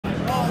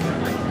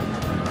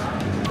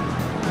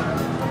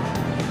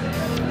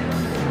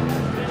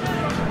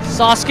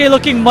Sasuke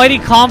looking mighty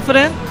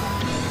confident.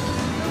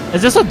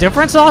 Is this a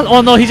different Sasuke?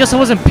 Oh no, he just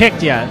wasn't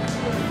picked yet.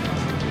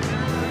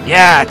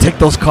 Yeah, take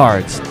those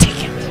cards.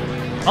 Take it.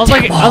 I was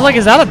like,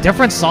 is that a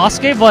different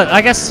Sasuke? But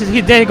I guess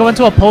he did go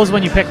into a pose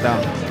when you picked them.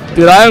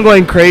 Dude, I am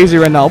going crazy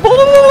right now. Don't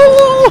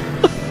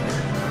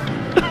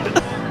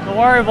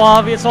worry,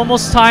 Bobby. It's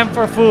almost time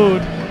for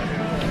food.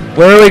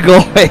 Where are we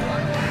going?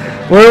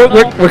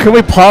 Where can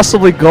we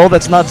possibly go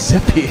that's not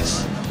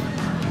Zippy's?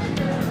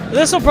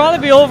 This will probably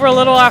be over a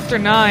little after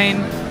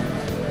 9.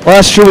 Well,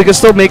 that's true. We can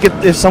still make it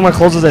if someone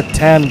closes at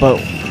 10,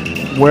 but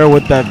where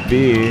would that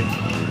be?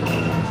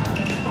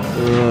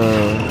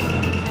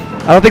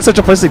 I don't think such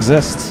a place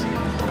exists.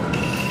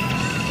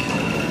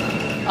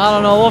 I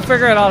don't know. We'll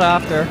figure it out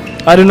after.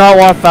 I do not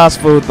want fast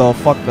food, though.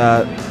 Fuck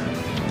that.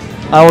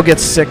 I will get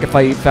sick if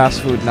I eat fast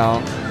food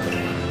now.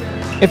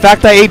 In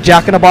fact, I ate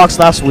Jack in the Box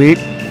last week.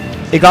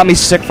 It got me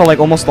sick for like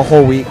almost the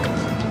whole week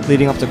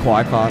leading up to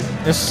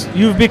KKON.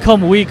 You've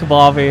become weak,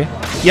 Bobby.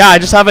 Yeah, I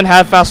just haven't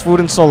had fast food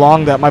in so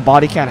long that my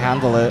body can't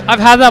handle it. I've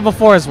had that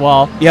before as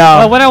well.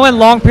 Yeah. When I went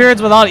long periods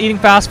without eating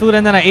fast food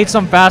and then I ate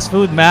some fast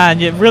food,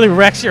 man, it really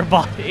wrecks your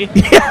body.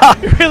 Yeah.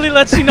 It really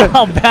lets you know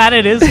how bad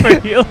it is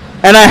for you.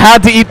 And I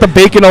had to eat the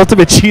bacon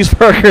ultimate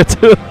cheeseburger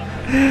too.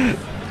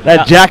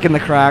 That Jack in the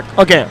Crack.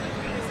 Okay.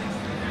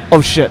 Oh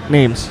shit,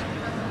 names.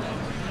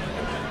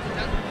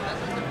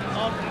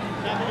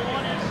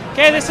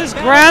 Okay, this is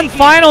grand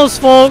finals,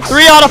 folks.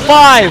 3 out of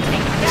 5.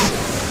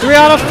 3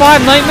 out of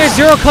 5. Nightmare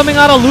Zero coming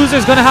out of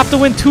losers. Gonna have to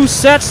win 2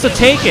 sets to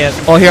take it.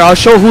 Oh, here, I'll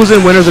show who's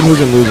in winners and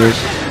who's in losers.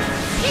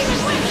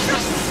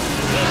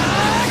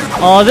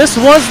 This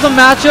was the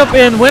matchup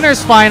in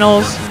winners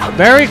finals.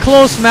 Very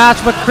close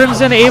match, but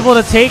Crimson able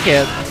to take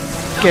it.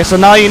 Okay, so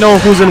now you know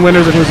who's in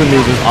winners and who's in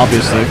losers,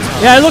 obviously.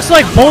 Yeah, it looks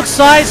like both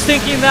sides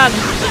thinking that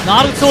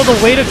Naruto the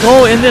way to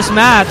go in this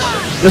match.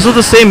 This was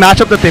the same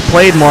matchup that they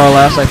played, more or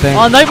less, I think.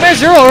 Nightmare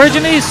Zero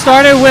originally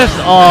started with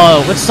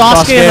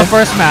Sasuke in the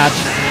first match,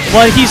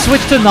 but he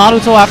switched to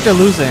Naruto after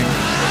losing.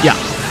 Yeah.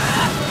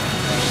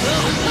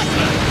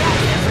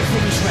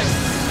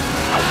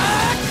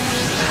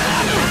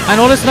 I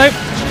noticed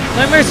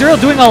Nightmare Zero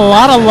doing a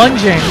lot of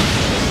lunging.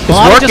 It's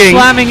working. Just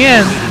slamming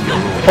in.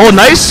 Oh,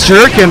 nice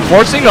shuriken,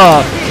 forcing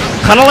a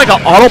kind of like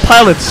an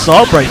autopilot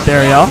sub right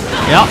there, yeah?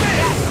 Yeah.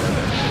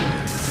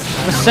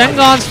 The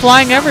Sengon's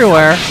flying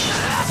everywhere.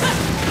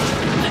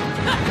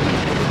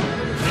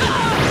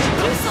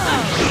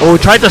 Oh,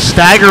 tried to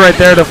stagger right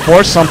there to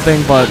force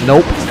something, but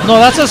nope.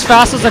 No, that's as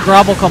fast as the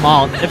grab will come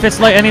out, if it's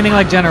like anything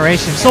like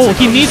Generation. So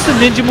he needs the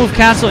ninja move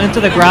cancel into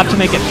the grab to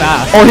make it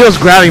fast. Oh, he was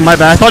grabbing, my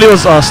bad. I thought he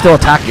was still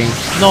attacking.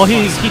 No,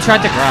 he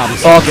tried to grab.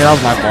 Oh, okay, that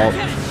was my fault.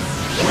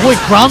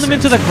 Wait, ground him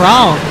into the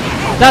ground.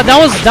 That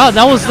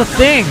was the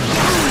thing.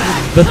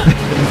 The thing.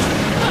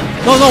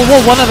 No,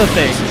 well, one of the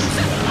things.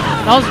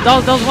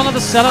 That was one of the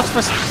setups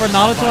for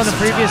Naruto in the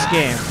previous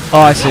game.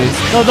 Oh, I see.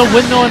 No, the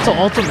windmill into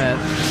ultimate.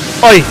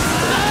 Oi!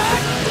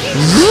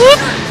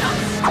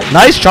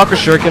 Nice chakra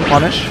shuriken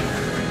punish.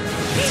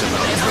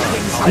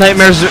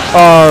 Nightmare's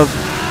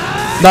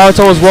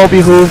Naruto was well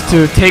behooved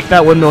to take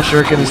that windmill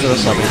shuriken instead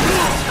of subbing.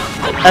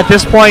 At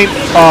this point,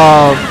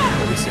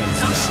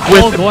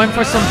 going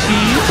for some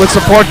cheese. With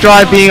support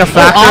drive being a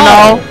factor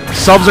now,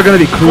 subs are going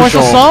to be crucial.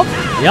 Force a sub?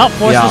 Yep,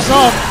 force a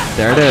sub.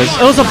 There it is.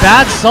 It was a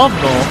bad sub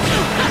though.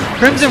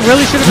 Crimson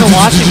really should have been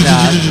watching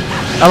that.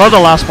 I love the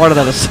last part of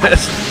that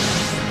assist.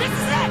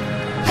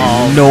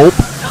 Oh. Nope.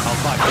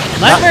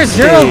 Nightmare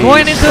Zero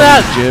going into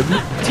that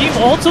Team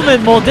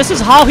Ultimate mode. This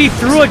is how he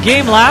threw a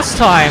game last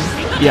time.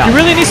 Yeah. He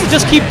really needs to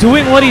just keep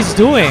doing what he's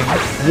doing.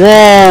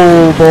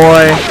 Whoa,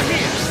 boy.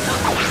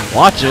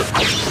 Watch it.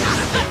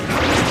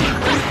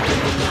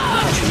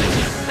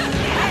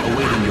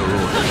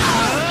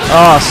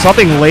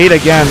 Something late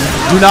again.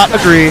 Do not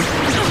agree.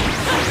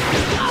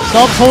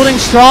 Subs holding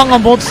strong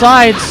on both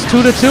sides.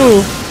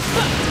 2-2.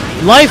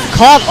 Life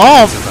caught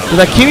up. Dude,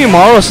 that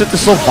Kimimaro assist is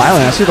so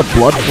violent. I see the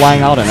blood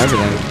flying out and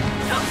everything.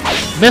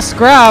 Missed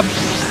grab.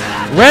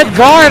 Red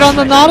guard on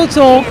the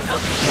Naruto.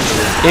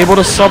 Able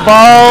to sub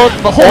out.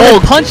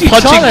 Punching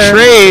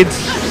trades.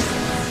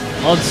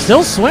 Oh, it's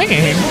still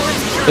swinging.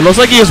 It looks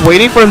like he was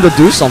waiting for him to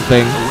do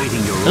something.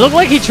 It looked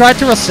like he tried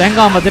to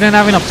Rasengan but didn't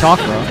have enough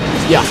chakra.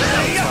 Yeah.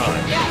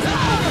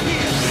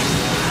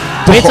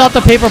 Waits out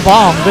the paper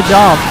bomb. Good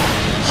job.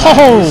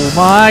 Oh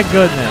my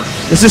goodness.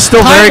 This is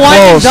still Time very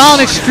winding close. Down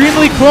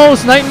extremely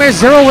close. Nightmare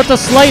Zero with a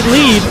slight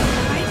lead.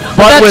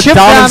 But that with chip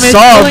down damage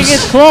subs, pulling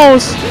it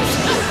close.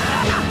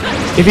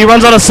 If he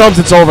runs out of subs,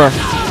 it's over.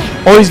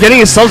 Oh, he's getting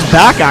his subs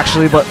back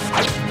actually, but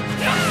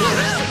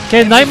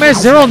okay, Nightmare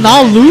Zero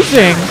now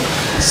losing.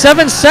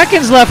 7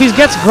 seconds left. He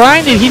gets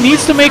grinded. He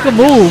needs to make a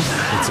move.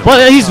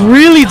 But he's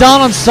really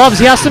down on subs.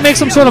 He has to make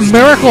some sort of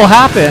miracle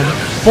happen.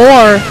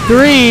 4,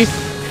 3,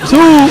 2.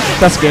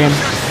 That's game.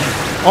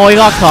 Oh, he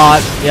got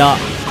caught. Yeah.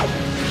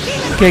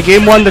 Okay,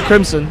 game 1 to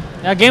Crimson.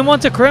 Yeah, game 1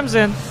 to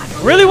Crimson.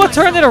 Really what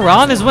turned it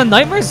around is when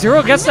Nightmare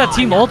Zero gets that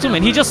Team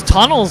Ultimate, he just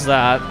tunnels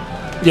that.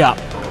 Yeah.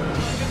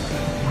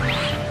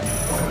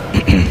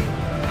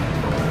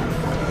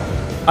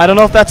 I don't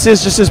know if that's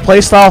just his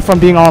playstyle from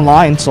being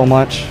online so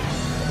much.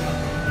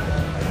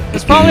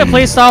 It's probably a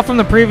playstyle from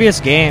the previous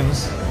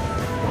games.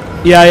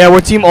 Yeah,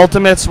 where Team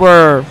Ultimates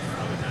were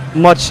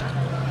much,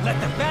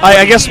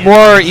 I guess,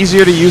 more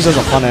easier to use as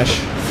a punish.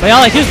 But yeah,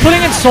 like, he was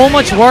putting in so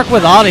much work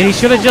without it. He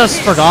should have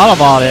just forgot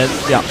about it.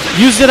 Yeah.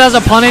 Used it as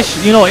a punish,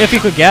 you know, if he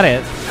could get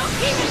it.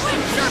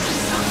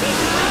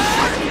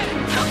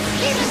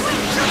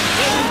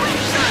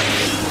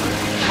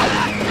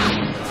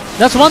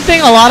 That's one thing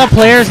a lot of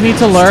players need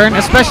to learn,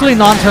 especially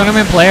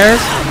non-tournament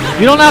players.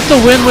 You don't have to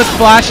win with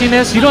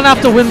flashiness. You don't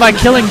have to win by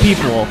killing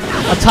people.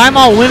 A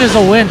timeout win is a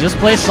win. Just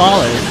play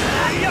solid.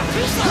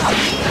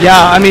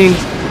 Yeah, I mean,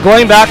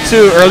 going back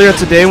to earlier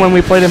today when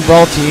we played in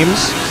Brawl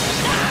Teams,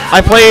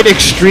 I played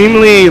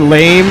extremely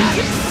lame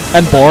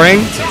and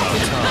boring,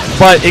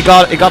 but it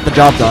got the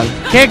job done.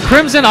 Okay,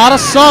 Crimson out of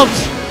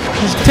subs.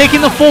 He's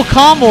taking the full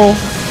combo.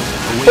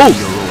 Oh,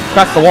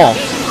 cracked the wall.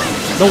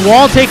 The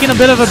wall taking a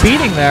bit of a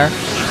beating there.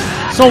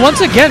 So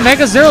once again,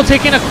 Mega Zero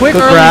taking a quick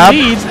Good early grab.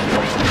 lead.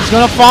 He's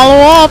going to follow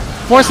up.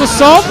 Force a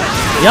sub.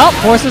 Yep,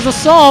 forces a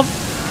sub.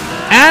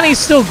 And he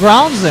still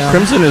grounds him.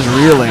 Crimson is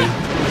reeling.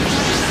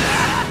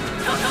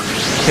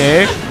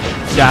 Okay.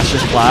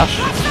 Dashes flash.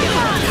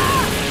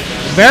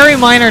 Very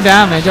minor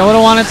damage. I would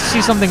have wanted to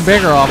see something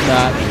bigger off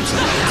that.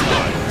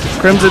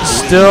 Crimson's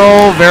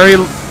still very...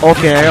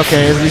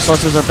 Okay. His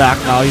resources are back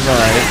now. He's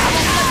alright.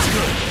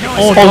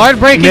 Oh, guard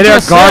break into Mid-air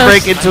assist. guard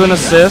break into an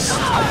assist.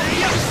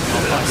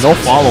 No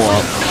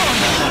follow-up.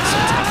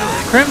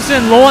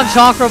 Crimson low on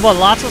chakra, but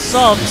lots of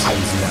subs.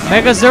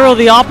 Mega Zero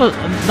the opposite.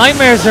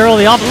 Knightmare Zero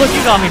the opposite. Look,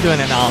 you got me doing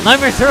it now.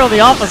 Nightmare Zero the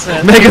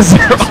opposite. Mega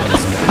Zero.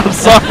 I'm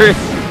sorry.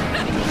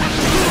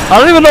 I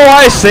don't even know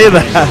why I say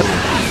that.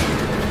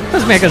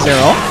 That's Mega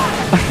Zero.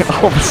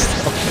 Oh,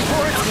 still.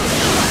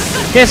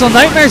 Okay, so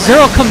Nightmare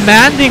Zero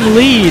commanding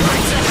lead.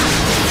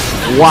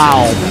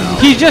 Wow.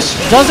 He just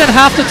doesn't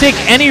have to take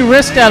any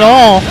risk at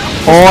all.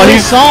 Oh,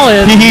 he's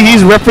solid.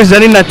 He's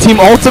representing that Team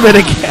Ultimate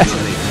again.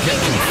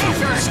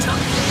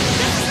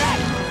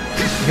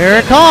 Here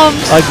it comes.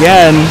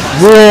 Again.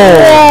 Whoa.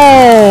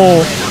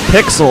 Whoa.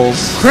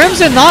 Pixels.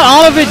 Crimson not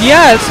out of it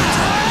yet.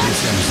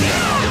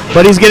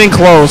 But he's getting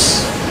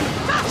close.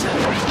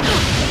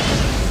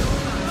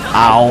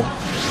 Ow.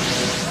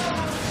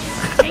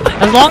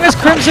 As long as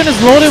Crimson is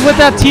loaded with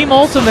that Team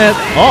Ultimate.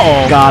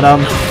 Uh-oh. Got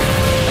him.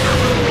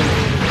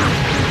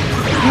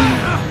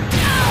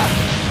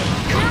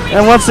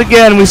 And once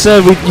again, we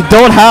said you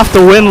don't have to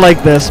win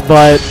like this,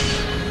 but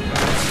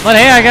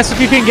hey, I guess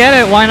if you can get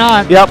it, why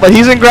not? yeah, but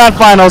he's in grand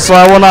finals, so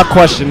I will not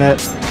question it.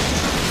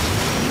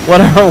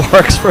 Whatever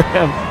works for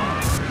him.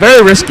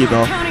 Very risky,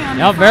 though.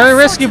 Yeah, very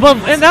risky, but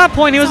at that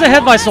point, he was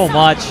ahead by so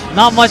much.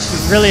 Not much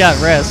really at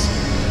risk.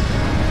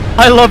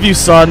 I love you,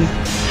 son.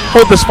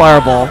 Hold this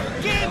fireball.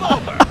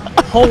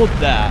 Hold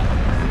that.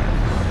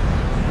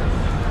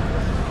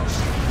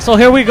 So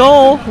here we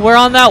go. We're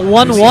on that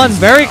 1-1.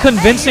 Very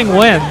convincing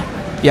win.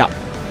 Yeah.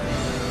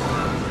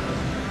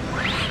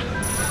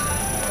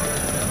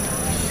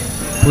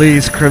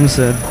 Please,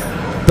 Crimson.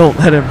 Don't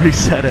let him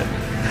reset it.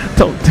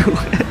 Don't do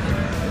it.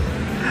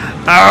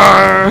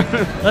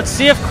 Let's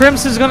see if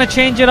Crimson's going to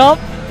change it up.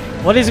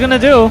 What he's going to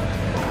do.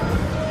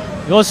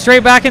 Go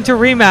straight back into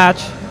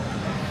rematch.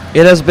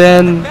 It has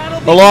been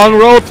a long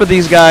road for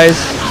these guys.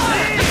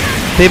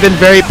 They've been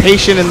very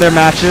patient in their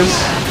matches.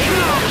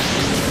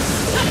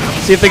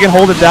 See if they can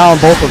hold it down,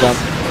 both of them.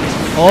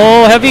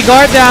 Oh, heavy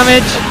guard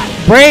damage.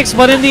 Breaks,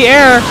 but in the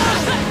air.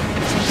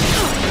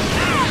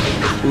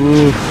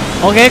 Ooh.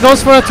 Okay,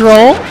 goes for a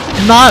throw.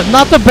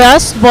 Not the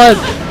best, but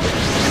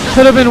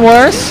could have been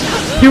worse.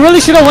 He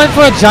really should have went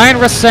for a giant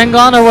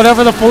Rasengan or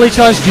whatever the fully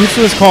charged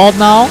jutsu is called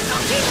now,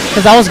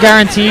 because that was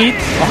guaranteed.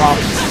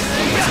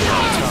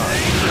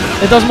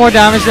 It does more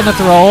damage than a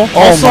throw.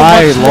 Also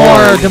much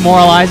more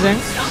demoralizing.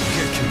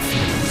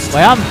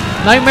 But yeah,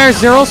 Nightmare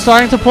Zero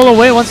starting to pull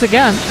away once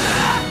again.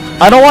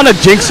 I don't want to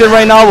jinx it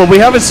right now, but we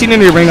haven't seen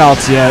any ring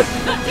outs yet.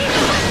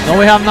 No,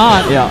 we have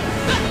not. Yeah.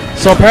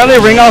 So apparently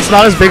ring out's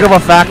not as big of a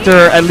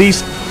factor, at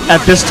least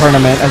at this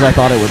tournament, as I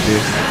thought it would be.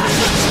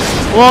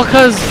 Well,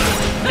 because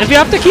if you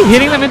have to keep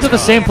hitting them into the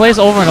same place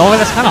over and over,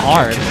 that's kind of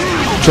hard.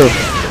 True.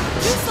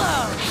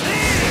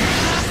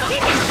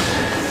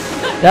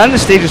 That on the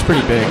stage is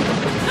pretty big.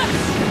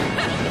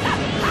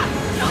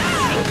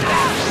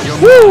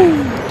 Woo!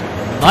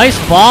 Nice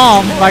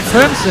bomb by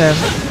Crimson.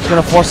 He's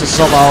gonna force a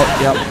sub out.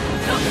 Yep.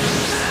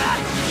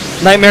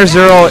 Nightmare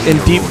Zero in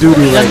deep doo-doo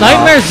right now.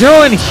 Nightmare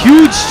Zero in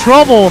huge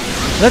trouble.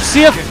 Let's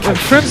see if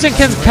Crimson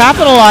can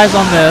capitalize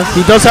on this.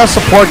 He does have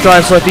support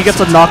drive, so if he gets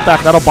a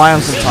knockback, that'll buy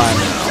him some time.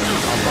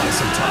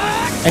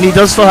 And he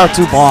does still have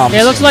 2 bombs.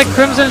 Yeah, it looks like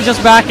Crimson is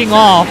just backing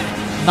off.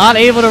 Not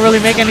able to really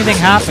make anything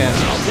happen.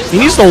 He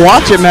needs to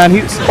watch it, man.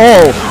 He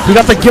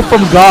got the gift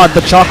from God,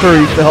 the chakra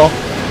refill.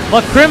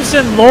 But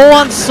Crimson low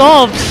on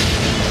subs.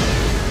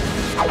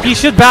 He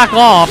should back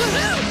off.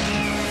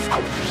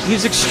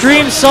 He's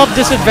extreme sub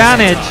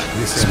disadvantage.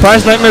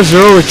 Surprised Nightmare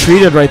Zero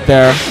retreated right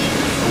there.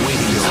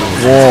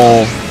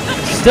 Whoa.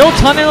 Still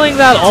tunneling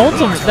that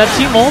ultimate, that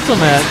team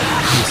ultimate.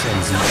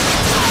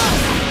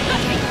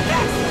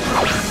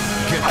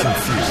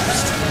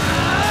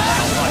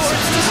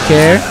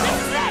 Okay.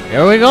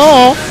 Here we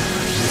go.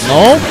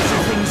 Nope.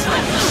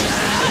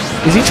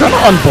 Is he trying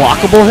to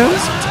unblockable him?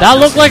 That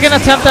looked like an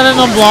attempt at an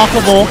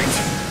unblockable.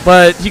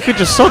 But he could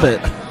just sub it.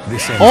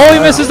 Oh, he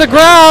misses the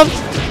grab.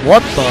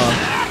 What the?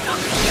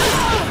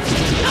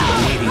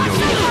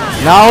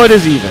 Now it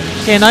is even.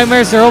 Okay,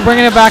 Knightmare Zero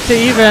bringing it back to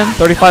even.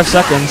 35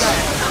 seconds.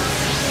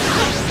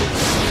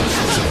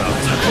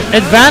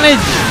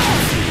 Advantage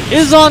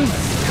is on.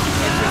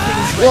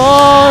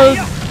 Whoa.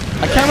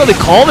 I can't really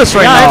call this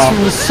right now.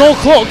 Yeah, it's so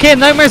close. Okay,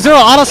 Knightmare Zero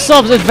out of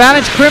subs.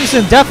 Advantage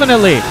Crimson,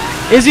 definitely.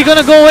 Is he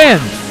gonna go in?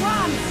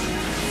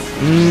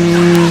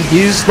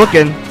 He's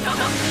looking.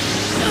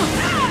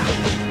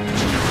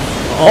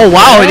 Oh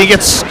wow, and he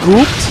gets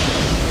scooped?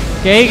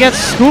 Okay, he gets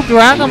scooped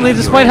randomly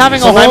despite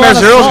having a whole Nightmare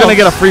lot of Zero's subs. gonna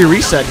get a free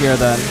reset here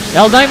then.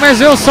 Yeah, Nightmare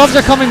Zero subs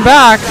are coming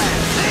back.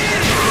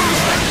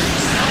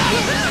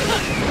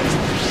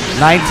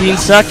 19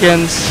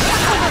 seconds.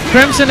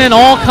 Crimson in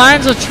all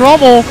kinds of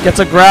trouble. Gets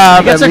a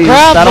grab. Gets a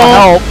grab, that'll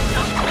though. help.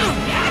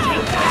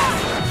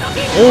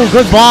 Oh,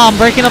 good bomb,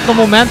 breaking up the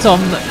momentum.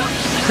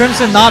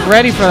 Crimson not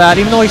ready for that,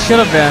 even though he should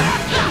have been.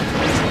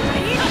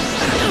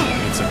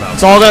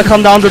 It's all gonna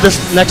come down to this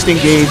next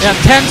engage. Yeah,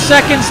 10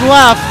 seconds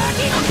left.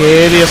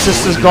 Okay, the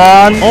assist is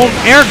gone. Oh,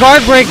 air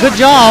guard break, good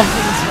job.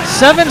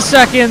 7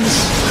 seconds.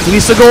 He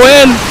needs to go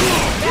in.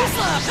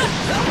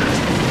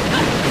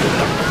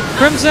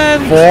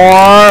 Crimson.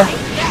 4.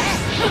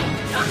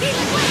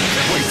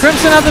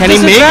 Crimson at the Can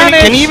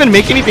disadvantage. he even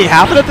make anything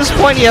happen at this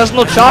point? He has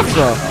no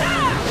chakra.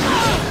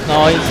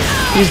 No,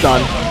 He's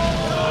done.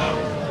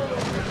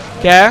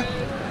 Okay.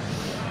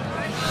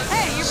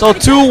 So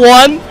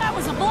 2-1.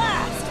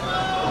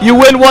 You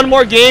win one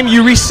more game,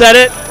 you reset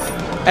it,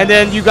 and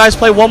then you guys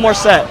play one more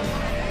set.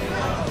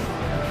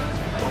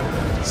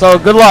 So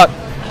good luck.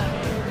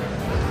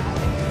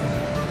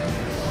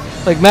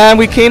 Like, man,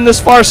 we came this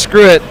far,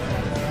 screw it.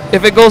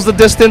 If it goes the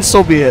distance,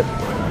 so be it.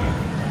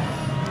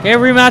 okay,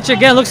 rematch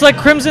again. Looks like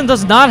Crimson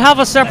does not have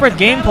a separate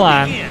game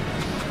plan.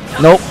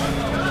 Nope.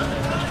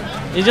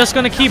 He's just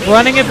gonna keep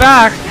running it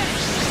back.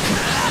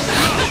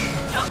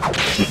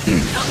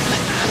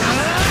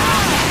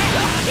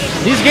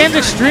 These games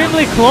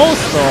extremely close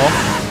though.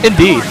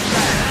 Indeed.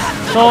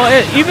 So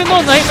even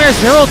though Nightmare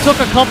Zero took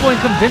a couple in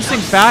convincing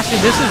fashion,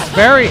 this is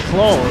very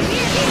close.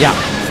 Yeah.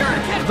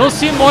 Those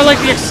seem more like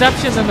the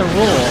exception than the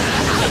rule.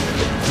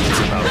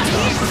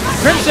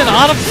 Crimson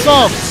out of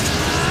subs.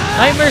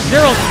 Nightmare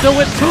Zero still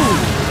with 2.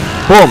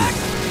 Boom.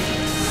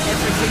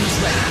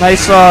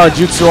 Nice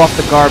jutsu off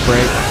the guard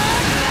break.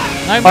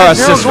 Nightmare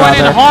Zero assist, going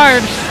in rather.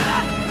 hard.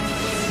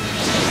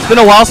 It's been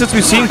a while since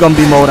we've seen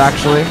Gumby mode,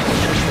 actually.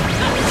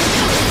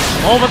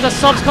 Oh, but the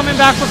sub's coming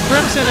back for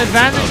Crimson.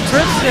 Advantage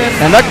Crimson.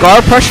 And that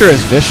guard pressure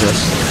is vicious.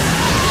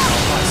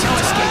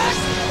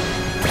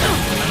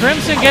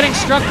 Crimson getting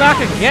struck back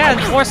again.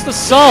 Force the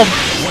sub.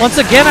 Once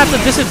again at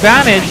the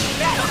disadvantage.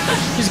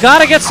 He's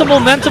got to get some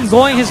momentum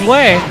going his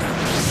way.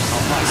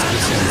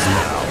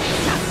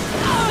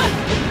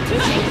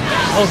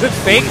 Oh, good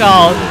fake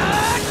out.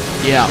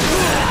 Yeah.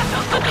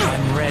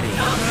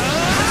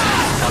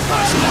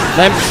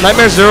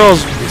 Nightmare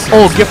Zero's...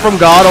 Oh, gift from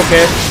God,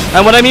 okay.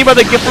 And what I mean by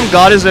the gift from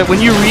God is that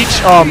when you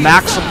reach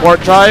max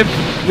support drive,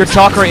 your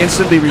chakra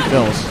instantly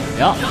refills.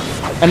 Yeah.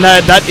 And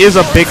that is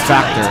a big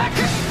factor.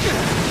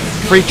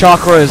 Free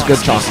chakra is good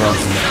chakra.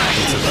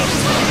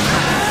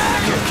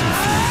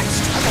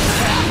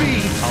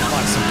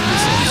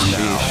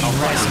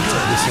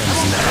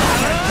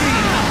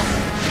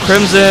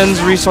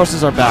 Crimson's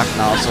resources are back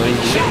now, so he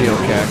should be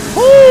okay.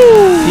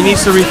 Woo! He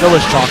needs to refill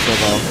his chakra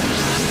though.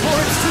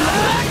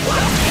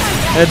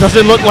 And it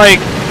doesn't look like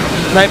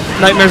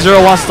Nightmare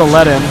Zero wants to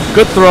let him.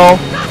 Good throw.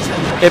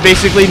 It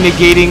basically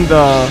negating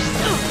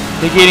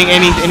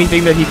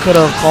anything that he could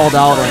have called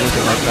out or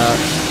anything like that.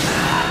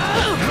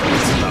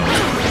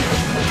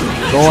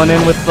 Going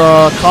in with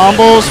the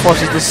combos,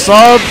 forces the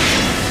sub.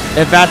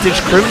 Advantage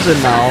Crimson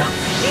now.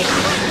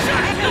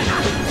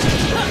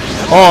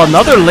 Oh,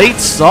 another late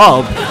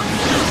sub.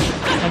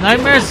 And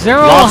Nightmare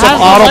Zero Lots has of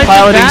the life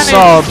autopiloting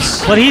advantage,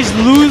 subs. but he's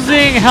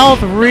losing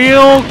health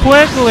real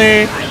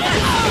quickly.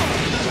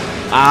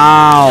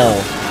 Ow.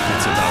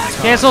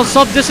 Okay, so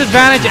sub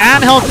disadvantage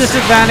and health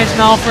disadvantage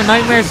now for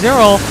Nightmare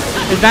Zero.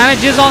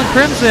 Advantage is on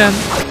Crimson.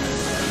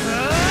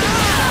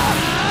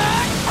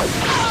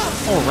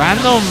 Oh,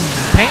 random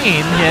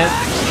pain hit.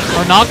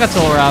 Or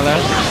Nagato,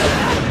 rather.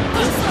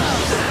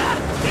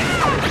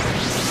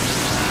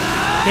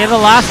 Okay, the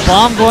last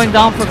bomb going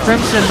down for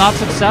Crimson, not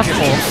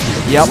successful.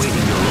 Yep.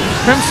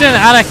 Crimson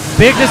at a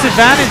big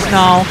disadvantage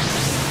now.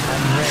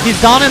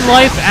 He's down in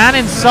life and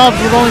in subs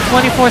with only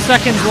 24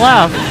 seconds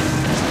left.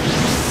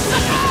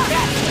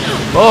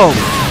 Boom.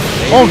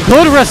 Oh,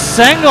 good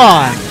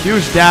Rasengan.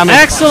 Huge damage.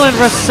 Excellent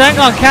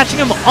Rasengan, catching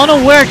him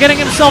unaware, getting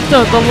himself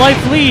the life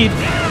lead.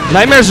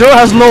 Nightmare Zero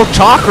has no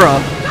chakra.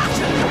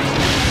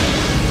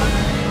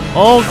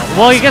 Oh,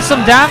 well, he gets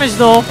some damage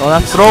though. Oh,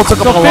 that throw took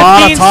So up a lot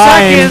 15 of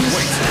time.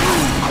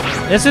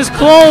 seconds. This is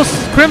close.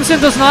 Crimson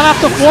does not have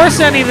to force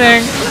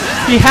anything.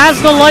 He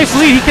has the life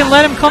lead. He can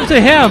let him come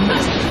to him.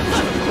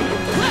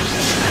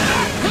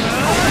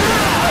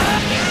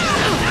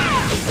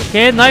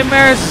 Okay,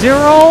 Knightmare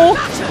 0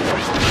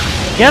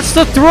 gets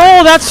the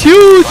throw. That's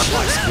huge.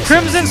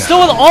 Crimson still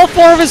with all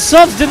 4 of his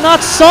subs. Did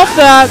not sub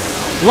that.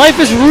 Life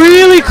is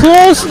really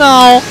close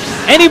now.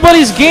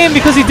 Anybody's game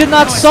because he did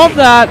not sub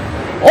that.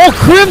 Oh,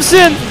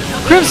 Crimson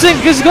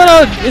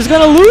is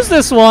gonna lose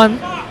this one.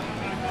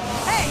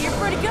 Hey, you're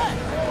pretty good.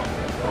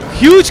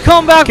 Huge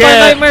comeback by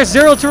Knightmare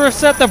 0 to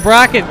reset the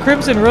bracket.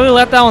 Crimson really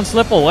let that one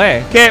slip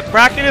away. Okay,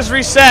 bracket is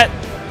reset.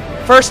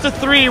 First to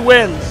 3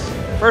 wins.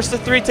 First to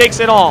 3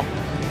 takes it all.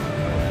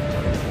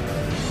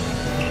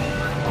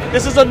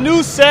 This is a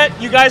new set.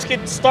 You guys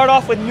can start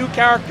off with new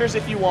characters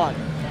if you want.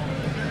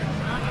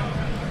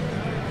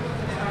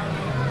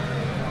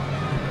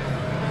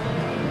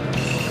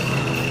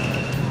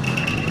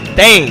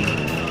 Dang.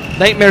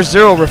 Knightmare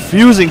 0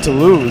 refusing to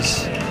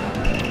lose.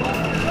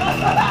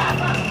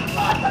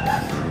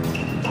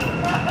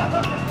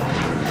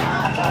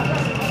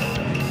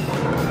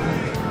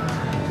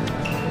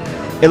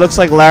 It looks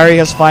like Larry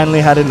has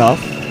finally had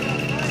enough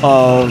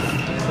of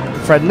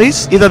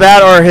friendlies. Either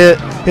that or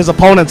his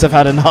opponents have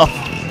had enough.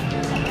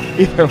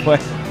 Either way.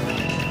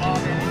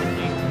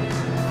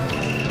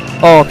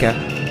 Oh, okay.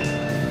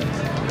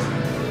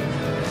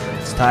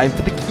 It's time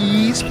for the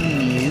keys,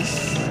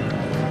 please.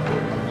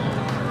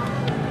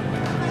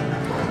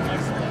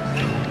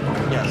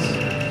 Yes.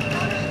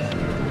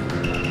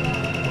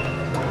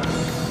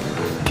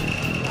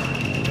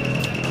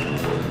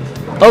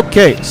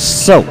 Okay,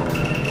 so.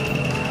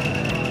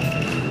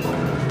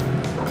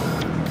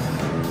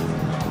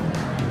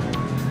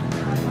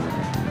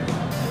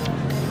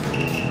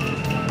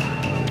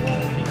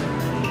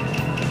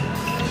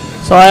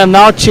 So I am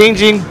now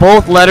changing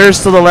both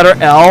letters to the letter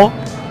L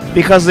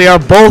because they are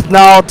both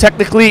now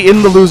technically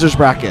in the losers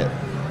bracket.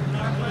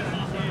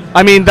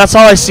 I mean, that's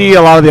how I see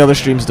a lot of the other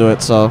streams do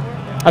it, so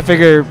I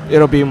figure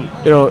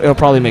it'll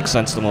probably make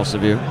sense to most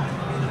of you.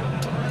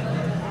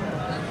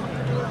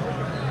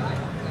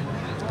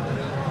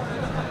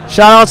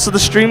 Shoutouts to the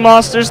stream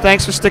monsters.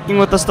 Thanks for sticking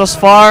with us thus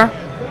far.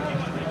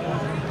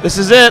 This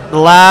is it. The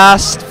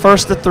last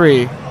first to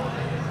 3.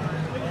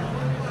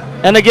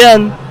 And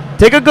again,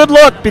 take a good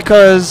look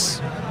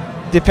because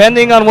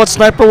depending on what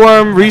Sniper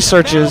Worm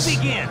researches,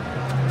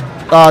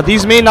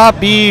 these may not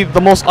be the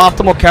most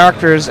optimal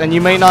characters and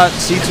you may not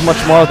see too much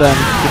more of them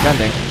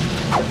depending.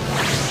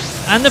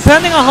 And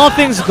depending on how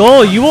things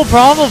go, you will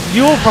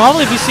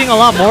probably be seeing a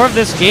lot more of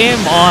this game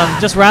on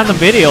just random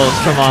videos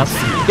from us.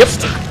 Yep.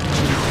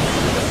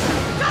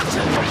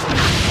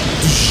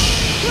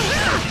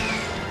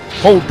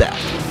 Hold that.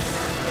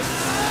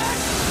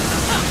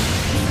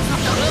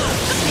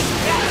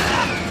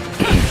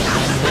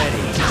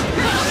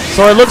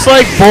 So it looks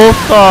like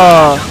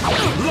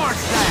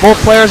both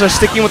players are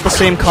sticking with the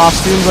same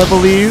costumes, I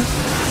believe.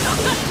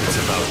 It's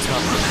about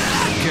time.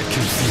 Get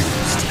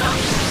confused.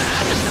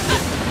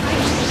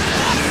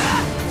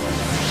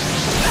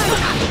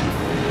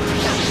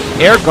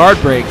 Air guard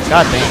break.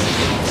 God damn.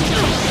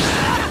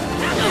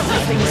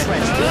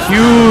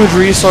 Huge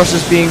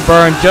resources being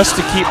burned just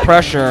to keep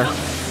pressure.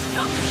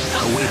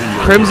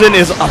 Crimson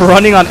is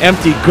running on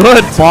empty.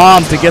 Good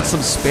bomb to get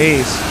some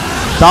space.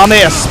 Dame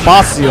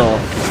espacio.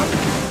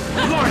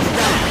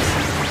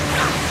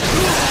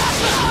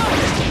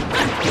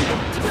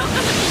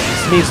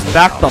 Needs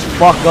back the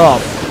fuck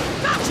up.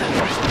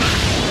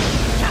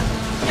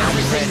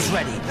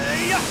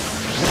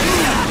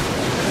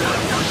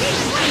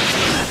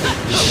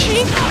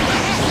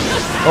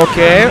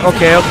 Okay.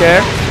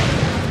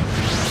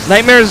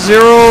 Knightmare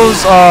Zero's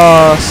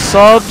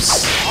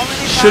subs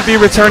should be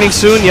returning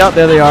soon. Yep,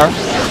 there they are.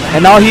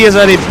 And now he is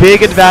at a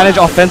big advantage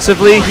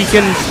offensively. He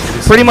can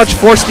pretty much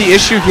force the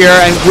issue here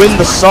and win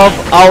the sub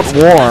out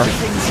war.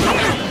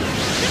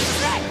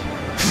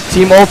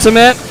 Team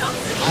Ultimate.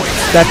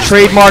 That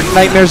trademark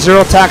Knightmare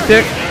 0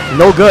 tactic,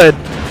 no good.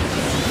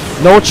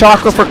 No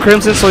chocolate for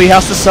Crimson, so he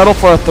has to settle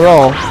for a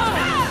throw.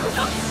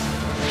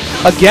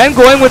 Again,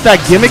 going with that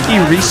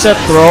gimmicky reset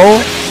throw.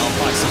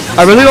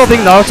 I really don't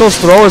think Naruto's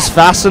throw is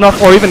fast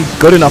enough, or even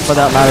good enough for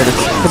that matter,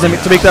 to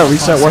make that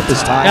reset worth his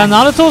time. Yeah,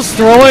 Naruto's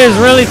throw is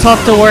really tough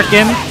to work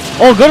in.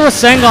 Oh, good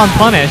Rasengan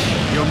punish.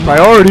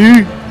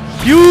 Priority.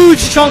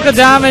 Huge chunk of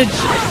damage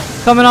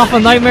coming off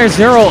of Knightmare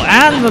 0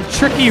 and the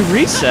tricky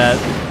reset.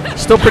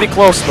 Still pretty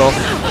close though.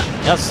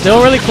 Yeah,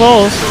 still really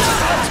close.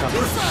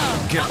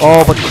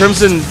 Oh, but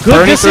Crimson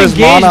good burning through his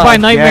disengage mana by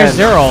Knightmare again.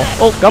 0.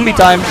 Oh, Gumby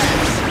time.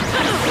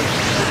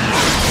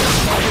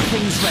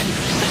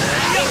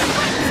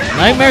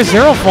 Knightmare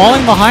 0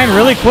 falling behind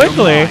really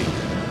quickly.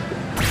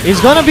 He's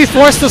gonna be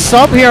forced to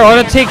sub here or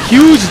to take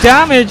huge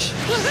damage.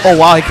 Oh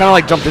wow, he kind of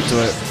like jumped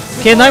into it.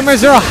 Okay, Knightmare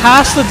 0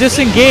 has to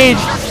disengage,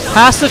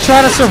 has to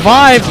try to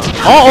survive.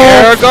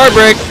 Air guard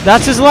break.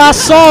 That's his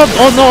last sub.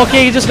 Oh no,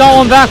 okay, he just got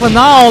one back, but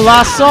now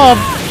last sub.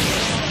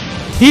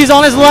 He's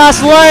on his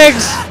last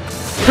legs.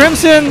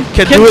 Crimson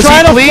can do as try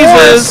he to pleases.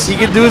 force. He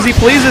can do as he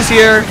pleases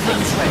here.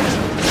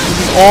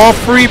 This is all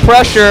free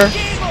pressure.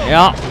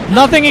 Yeah,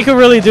 nothing he could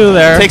really do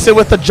there. Takes it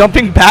with the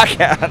jumping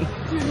backhand.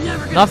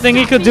 Nothing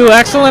he could do.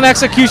 Excellent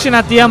execution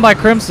at the end by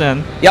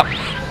Crimson. Yep.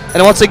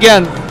 And once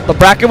again, the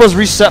bracket was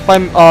reset by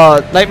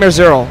Knightmare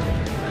 0.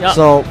 Yeah.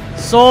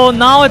 So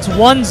now it's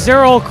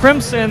 1-0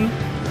 Crimson.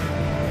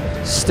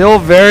 still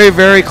very,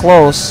 very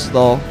close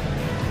though,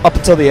 up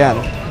until the end.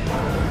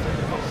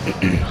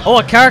 Oh,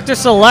 a character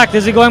select.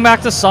 Is he going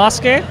back to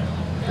Sasuke?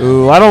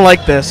 Ooh, I don't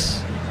like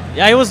this.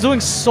 Yeah, he was doing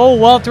so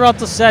well throughout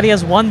the set. He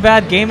has one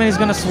bad game and he's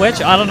gonna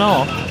switch. I don't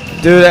know.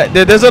 Dude,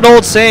 there's an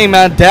old saying,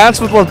 man. Dance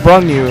with what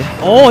brung you.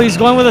 Oh, he's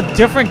going with a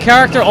different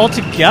character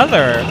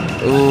altogether.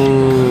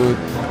 Ooh.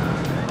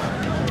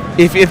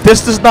 If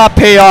this does not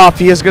pay off,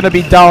 he is gonna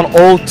be down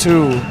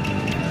 0-2.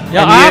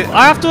 Yeah,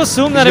 I have to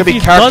assume that if he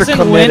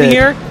doesn't win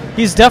here,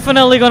 he's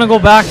definitely gonna go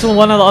back to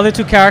one of the other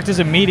two characters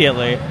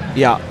immediately.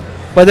 Yeah.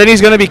 But then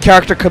he's gonna be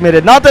character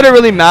committed. Not that it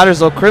really matters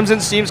though. Crimson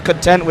seems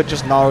content with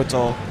just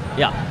Naruto.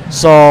 Yeah.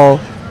 So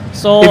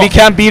if he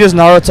can't beat his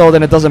Naruto,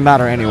 then it doesn't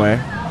matter anyway.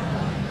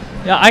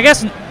 Yeah, I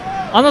guess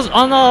on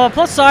the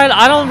plus side,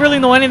 I don't really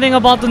know anything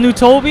about the new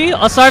Tobi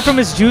aside from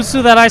his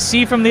jutsu that I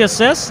see from the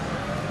assist.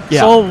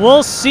 Yeah. So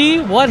we'll see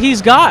what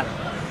he's got.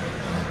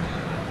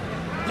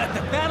 Let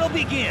the battle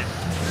begin.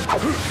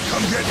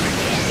 Come get me.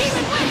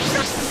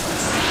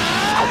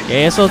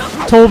 Okay, so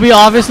Tobi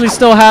obviously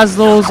still has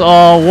those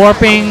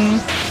warping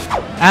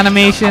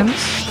animations.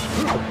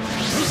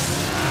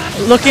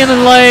 Looking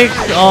like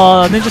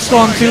Ninja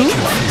Storm 2.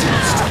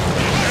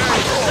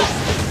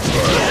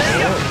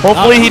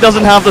 Hopefully he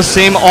doesn't have the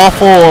same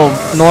awful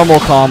normal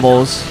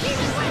combos.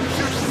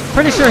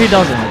 Pretty sure he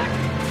doesn't.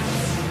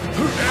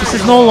 This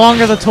is no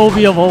longer the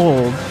Tobi of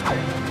old.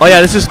 Oh yeah,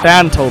 this is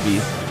fan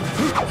Tobi.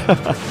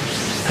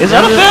 Is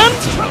that a fan?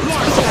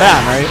 It's a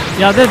fan, right?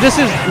 Yeah, this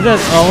is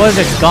what is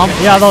it? Gum?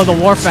 Yeah, the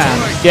war fan.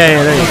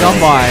 Yeah, there you go.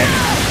 Gumbai.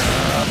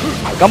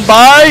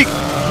 Gumbai!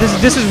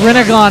 This is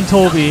Rinnegan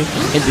Tobi.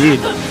 Indeed.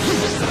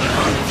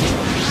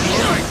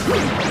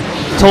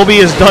 Tobi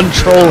is done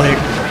trolling.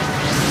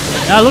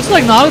 Yeah, it looks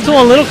like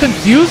Naruto a little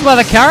confused by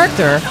the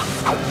character.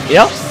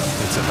 Yep.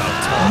 It's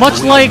about time.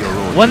 Much like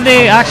when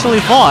they actually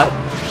fought.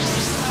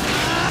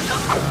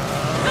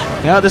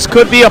 Yeah, this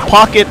could be a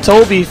pocket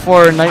Tobi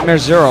for Knightmare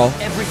 0.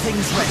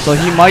 So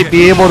he might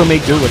be able to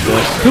make do with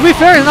this. To be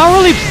fair, he's not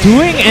really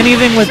doing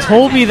anything with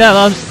Tobi that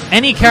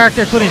any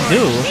character couldn't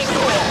do.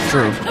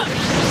 True.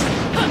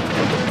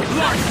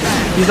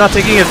 He's not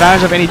taking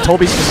advantage of any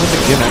Tobi specific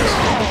gimmicks.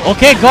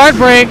 Okay, guard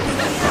break.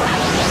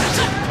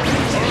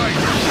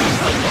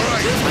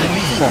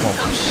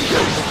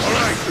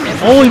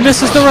 Oh, he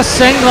misses the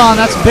Rasengan.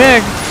 That's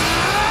big.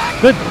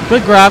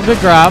 Good grab, good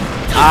grab.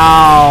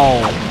 Ow.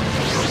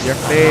 Your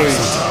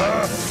face.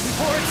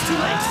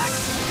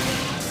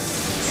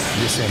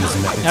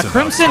 Yeah,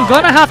 Crimson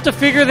gonna have to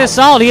figure this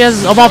out. He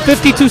has about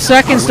 52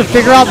 seconds to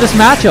figure out this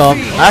matchup.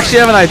 I actually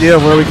have an idea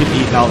of where we can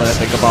eat now that I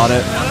think about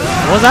it.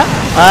 What was that?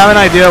 I have an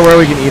idea where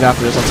we can eat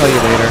after this. I'll tell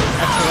you later.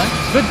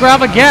 Good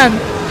grab again.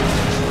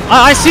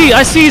 I see.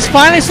 He's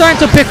finally starting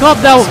to pick up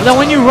that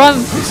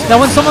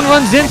when someone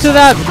runs into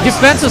that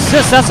defense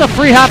assist, that's a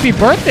free happy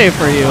birthday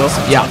for you.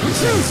 Yeah.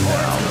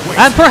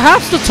 And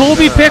perhaps the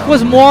Tobi pick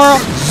was more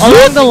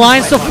along the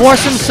lines to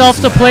force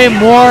himself to play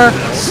more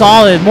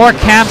solid, more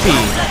campy,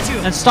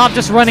 and stop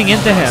just running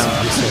into him.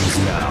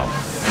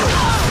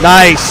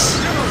 Nice.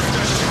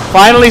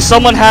 Finally,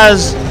 someone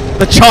has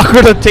the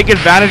chakra to take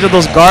advantage of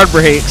those guard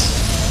breaks.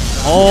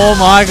 Oh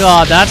my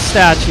god, that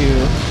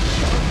statue.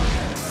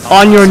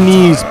 On your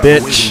knees,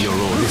 bitch.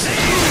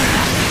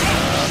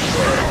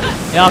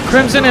 Yeah,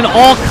 Crimson in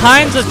all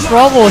kinds of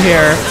trouble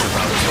here.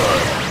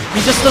 He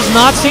just does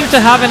not seem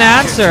to have an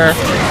answer.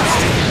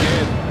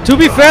 To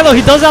be fair though,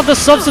 he does have the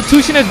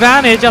substitution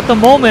advantage at the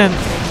moment.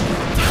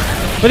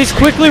 But he's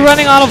quickly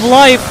running out of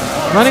life,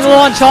 running low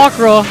on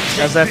chakra.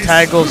 As that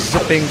tag goes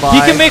zipping by.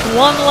 He can make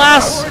one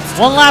last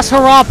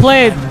hurrah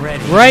play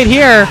right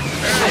here.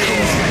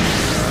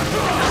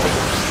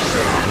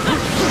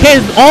 Okay,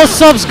 all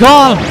subs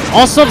gone.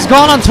 All subs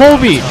gone on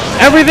Tobi.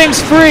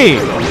 Everything's free.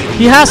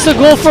 He has to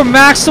go for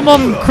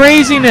maximum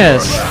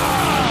craziness.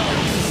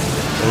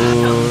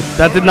 Ooh,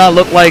 that did not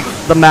look like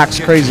the max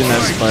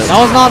craziness, but That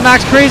was not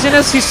max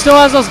craziness. He still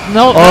has those.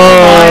 No, never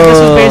mind. This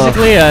is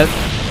basically it.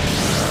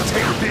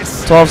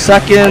 12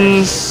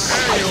 seconds.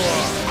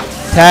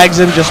 Tags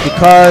him just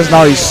because.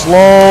 Now he's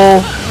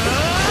slow.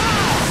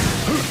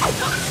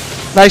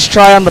 Nice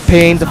try on the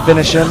pain to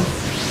finish him.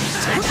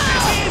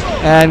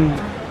 And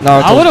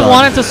Naruto's I would have done.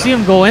 wanted to see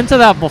him go into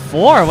that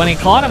before when he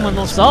caught him with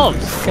those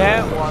subs.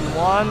 Okay,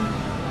 1-1.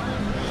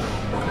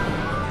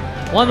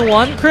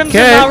 1-1. Crimson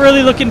 'Kay. not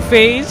really looking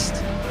phased.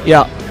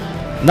 Yeah.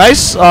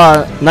 Nice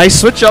nice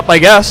switch up, I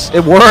guess.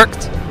 It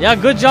worked. Yeah,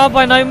 good job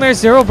by Knightmare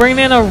 0 bringing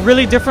in a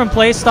really different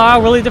play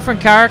style, really different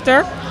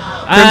character.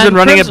 Crimson And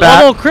running it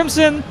back. Although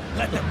Crimson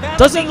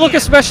doesn't look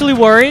especially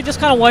worried,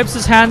 just kind of wipes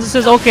his hands and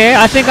says, "Okay,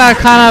 I think I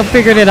kind of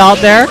figured it out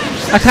there.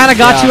 I kind of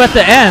got you at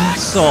the end,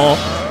 so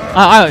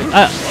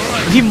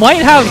he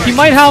might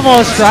have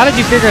a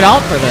strategy figured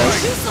out for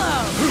this."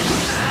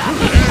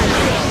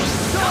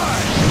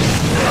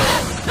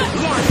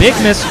 Big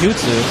miss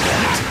jutsu.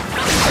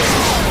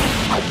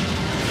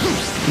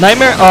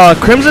 Nightmare,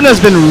 Crimson has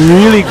been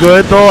really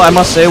good though, I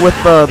must say, with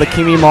the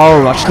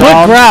Kimimaro rush Good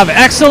down. grab.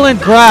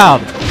 Excellent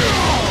grab.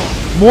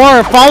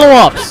 More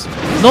follow-ups.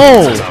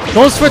 No.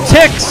 Goes for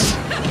ticks.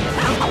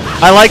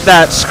 I like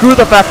that. Screw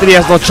the fact that he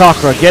has no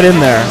chakra. Get in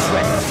there.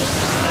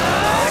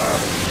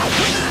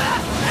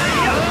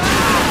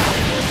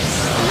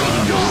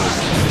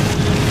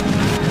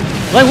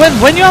 Like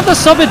when you have the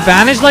sub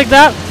advantage like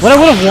that, what I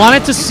would have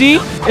wanted to see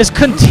is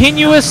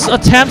continuous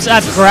attempts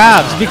at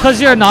grabs,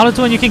 because you're a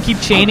Naruto and you can keep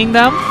chaining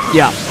them.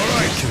 Yeah.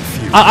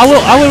 I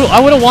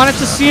would have wanted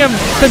to see him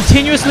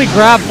continuously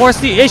grab, force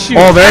the issue.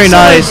 Oh, very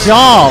Excellent nice.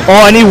 job.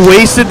 Oh, and he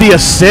wasted the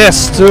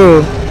assist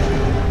too.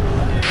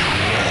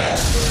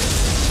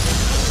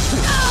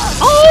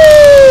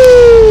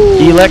 Oh!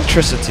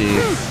 Electricity.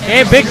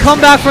 Okay, big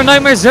comeback for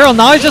Knightmare Zero.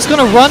 Now he's just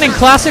gonna run in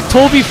classic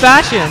Tobi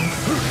fashion.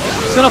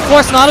 He's gonna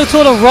force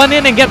Naruto to run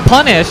in and get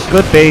punished.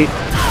 Good bait.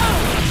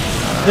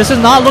 This is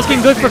not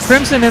looking good for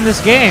Crimson in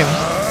this game.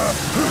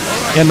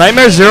 Yeah,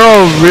 Nightmare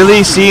Zero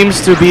really seems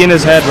to be in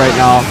his head right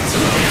now.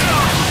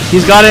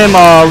 He's got him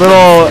a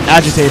little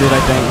agitated, I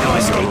think.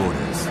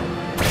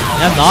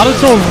 Yeah,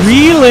 Naruto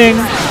reeling.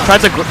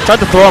 Tried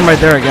to throw him right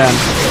there again.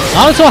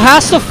 Naruto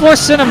has to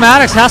force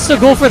cinematics, has to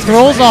go for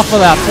throws off of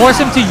that. Force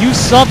him to use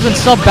subs and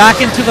sub back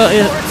into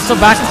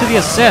the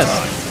assist.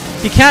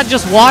 He can't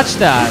just watch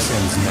that.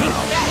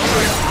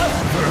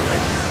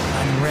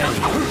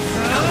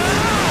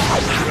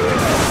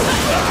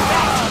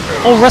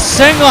 Oh,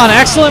 Rasengan,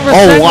 excellent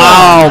Rasengan. Oh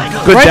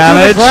wow, good right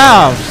damage. Through the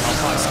grab.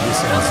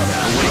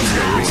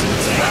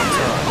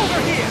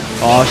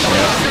 Oh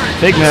shit,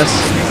 big miss.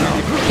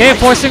 Okay,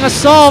 forcing a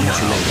sub.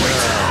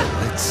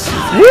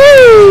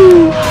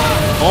 Woo!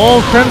 Oh,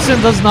 Crimson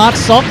does not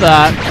sub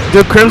that.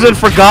 Dude, Crimson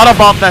forgot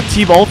about that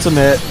team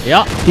ultimate.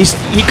 Yeah.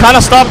 He kind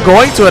of stopped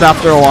going to it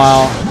after a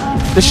while.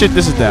 This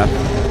is death.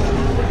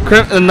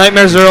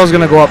 Nightmare Zero is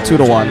gonna go up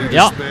 2-1.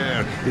 Yeah.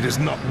 It is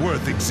not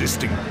worth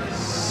existing.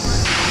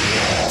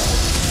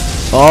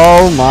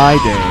 Oh my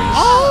days.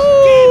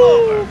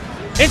 Oh!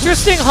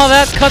 Interesting how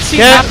that cutscene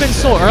happened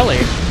so early.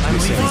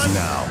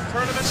 Now,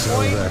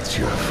 so that's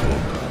your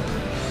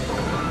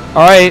fault.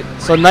 Alright,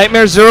 so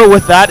Nightmare Zero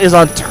with that is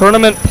on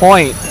tournament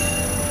point.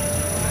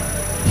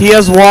 He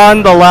has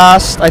won the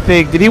last, I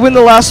think, did he win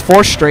the last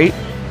 4 straight?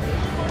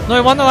 No,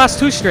 he won the last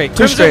 2 straight.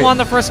 Crimson straight. won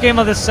the first game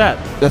of this set.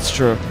 That's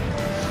true.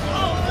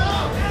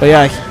 But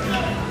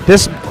yeah,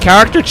 this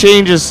character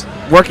change is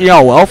working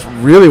out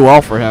really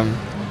well for him.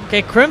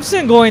 Okay,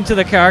 Crimson going to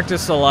the character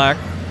select.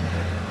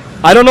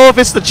 I don't know if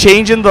it's the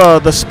change in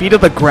the speed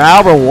of the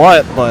grab or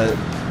what, but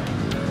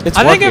it's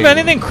I think working. if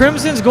anything,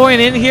 Crimson's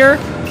going in here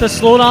to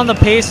slow down the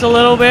pace a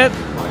little bit,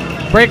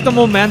 break the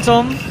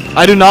momentum.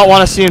 I do not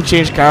want to see him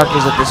change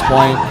characters at this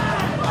point.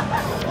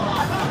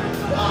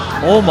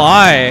 Oh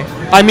my.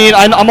 I mean,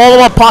 I'm all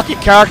about pocket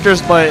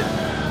characters, but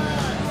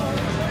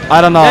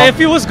I don't know. Yeah, if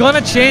he was gonna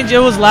change, it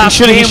was last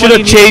game. He should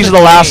have changed the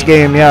last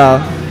game,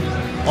 yeah.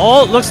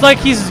 Oh, looks like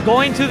he's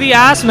going to the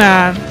ass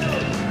man.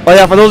 Oh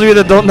yeah, for those of you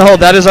that don't know,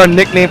 that is our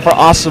nickname for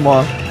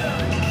Asuma.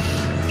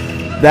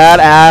 That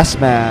ass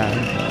man.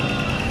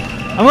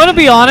 I'm gonna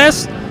be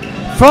honest.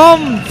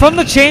 From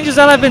the changes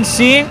that I've been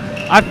seeing,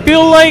 I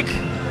feel like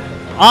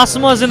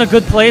Asuma is in a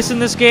good place in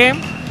this game.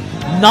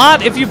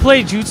 Not if you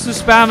play Jutsu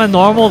spam and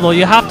normal though.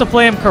 You have to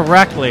play him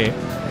correctly.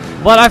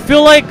 But I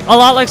feel like a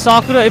lot like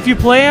Sakura, if you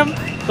play him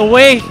the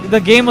way the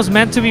game was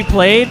meant to be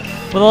played,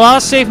 with a lot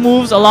of safe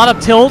moves, a lot of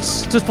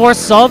tilts to force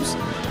subs,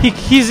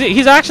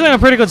 he's actually in a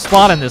pretty good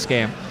spot in this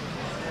game.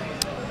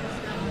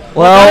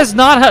 Well, that has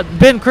not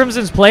been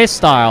Crimson's play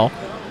style.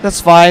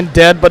 That's fine.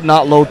 Dead but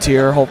not low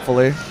tier,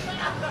 hopefully.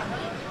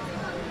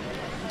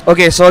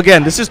 Okay, so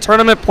again, this is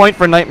tournament point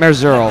for Nightmare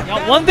Zero.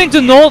 Now, one thing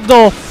to note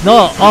though,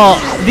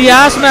 the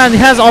ass man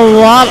has a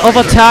lot of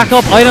attack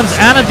up items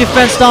and a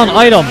defense down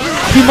item.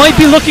 He might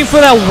be looking for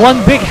that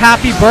one big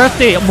happy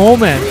birthday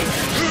moment.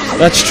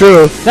 That's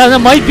true. That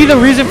might be the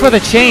reason for the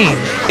change.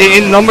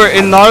 In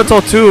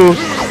Naruto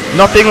 2,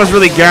 nothing was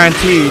really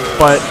guaranteed,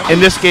 but in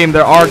this game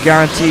there are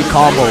guaranteed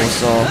combos.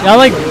 So yeah,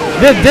 like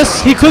this,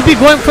 he could be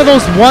going for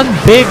those one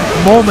big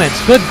moments.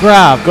 Good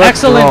grab,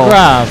 excellent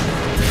grab.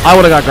 I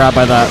would have got grabbed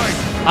by that.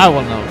 I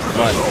wouldn't know,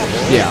 but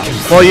yeah.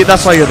 Well,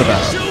 that's why you're the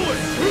best.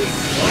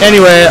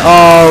 Anyway,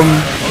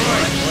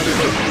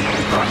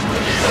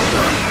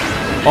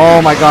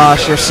 oh my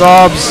gosh, your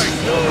subs.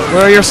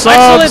 Where are your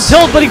subs? Excellent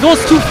tilt, but he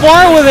goes too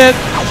far with it.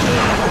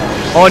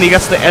 Oh, and he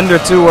gets the ender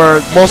too,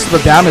 where most of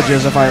the damage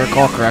is, if I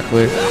recall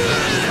correctly.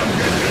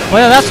 Well,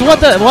 yeah, that's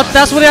what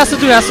he has to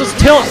do. He has to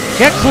tilt,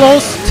 get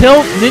close,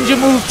 tilt, ninja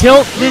move,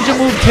 tilt, ninja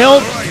move,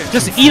 tilt.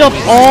 Just eat up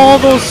all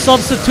those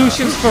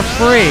substitutions for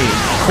free.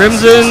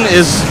 Crimson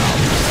is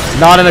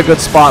not in a good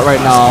spot right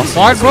now.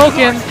 Guard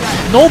broken.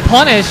 No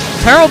punish.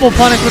 Terrible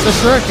punish with the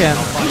shuriken.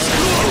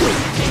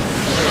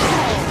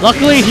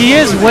 Luckily, he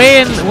is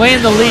way in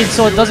the lead,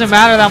 so it doesn't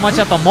matter that much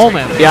at the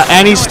moment. Yeah,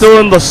 and he's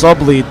still in the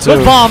sub lead too.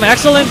 Good bomb.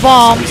 Excellent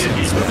bomb.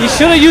 He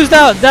should have used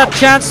that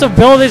chance to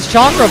build his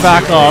chakra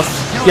back up.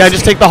 Yeah,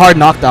 just take the hard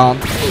knockdown.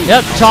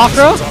 Yep,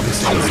 chakra.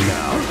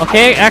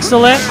 Okay,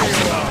 excellent.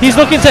 He's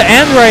looking to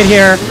end right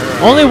here.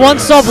 Only one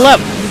sub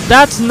left.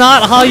 That's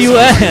not how you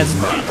end.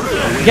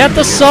 Get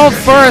the sub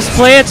first.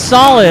 Play it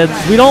solid.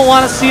 We don't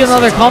want to see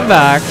another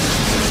comeback.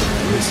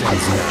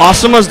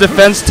 Asuma's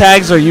defense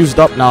tags are used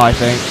up now, I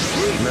think.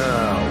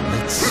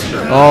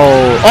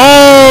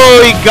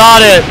 Oh, he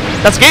got it.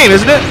 That's game,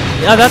 isn't it?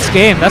 Yeah, that's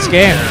game. That's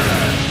game.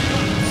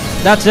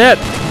 That's it.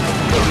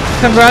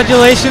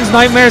 Congratulations,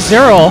 Knightmare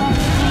 0.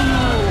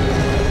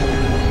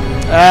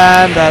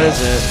 And that is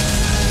it.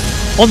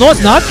 Oh no,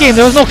 it's not game.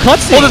 There was no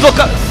cutscene. Oh, there's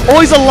no oh,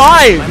 he's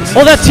alive.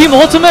 Oh, that Team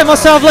Ultimate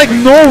must have like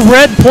no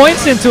red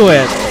points into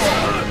it.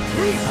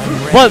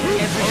 But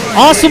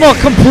Asuma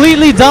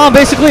completely down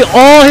basically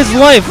all his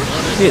life.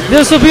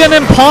 This will be an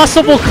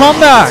impossible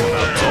comeback.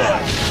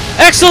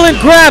 Excellent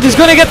grab. He's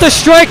going to get the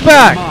strike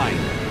back.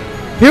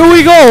 Here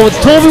we go.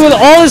 Tobi with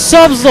all his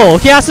subs though.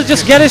 He has to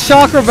just get his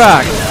chakra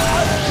back.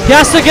 He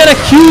has to get a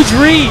huge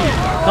read.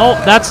 Nope,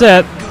 that's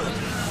it.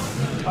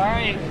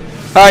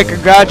 Alright,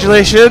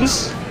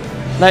 congratulations.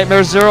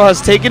 Knightmare 0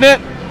 has taken it.